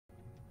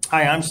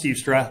Hi, I'm Steve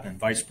Strathman,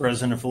 Vice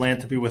President of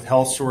Philanthropy with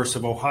HealthSource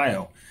of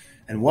Ohio,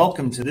 and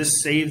welcome to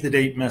this Save the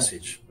Date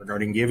message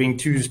regarding Giving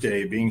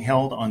Tuesday being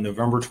held on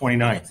November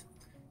 29th.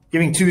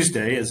 Giving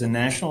Tuesday is a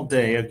national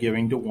day of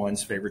giving to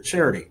one's favorite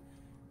charity,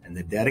 and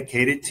the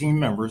dedicated team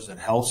members at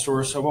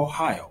HealthSource of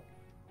Ohio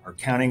are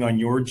counting on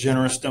your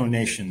generous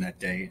donation that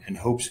day in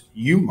hopes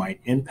you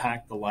might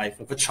impact the life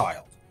of a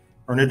child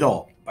or an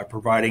adult by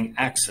providing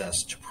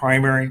access to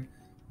primary,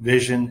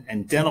 vision,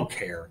 and dental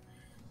care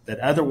that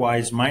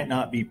otherwise might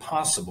not be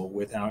possible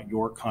without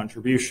your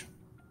contribution.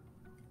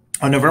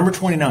 On November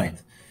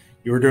 29th,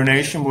 your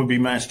donation will be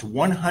matched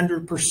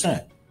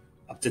 100%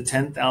 up to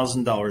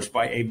 $10,000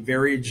 by a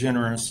very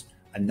generous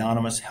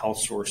anonymous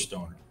HealthSource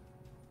donor.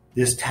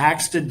 This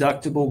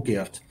tax-deductible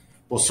gift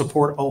will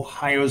support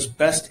Ohio's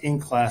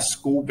best-in-class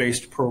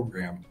school-based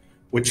program,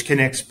 which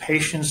connects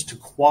patients to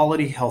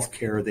quality health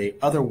care they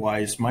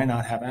otherwise might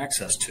not have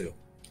access to.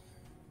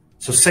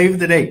 So save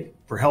the date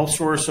for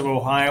HealthSource of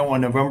Ohio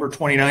on November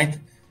 29th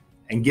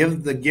and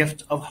give the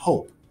gift of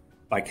hope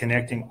by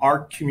connecting our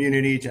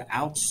community to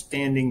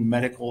outstanding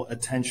medical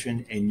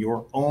attention in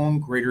your own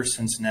greater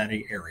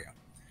Cincinnati area.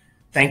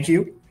 Thank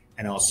you,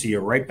 and I'll see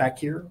you right back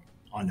here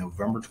on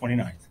November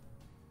 29th.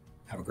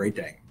 Have a great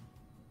day.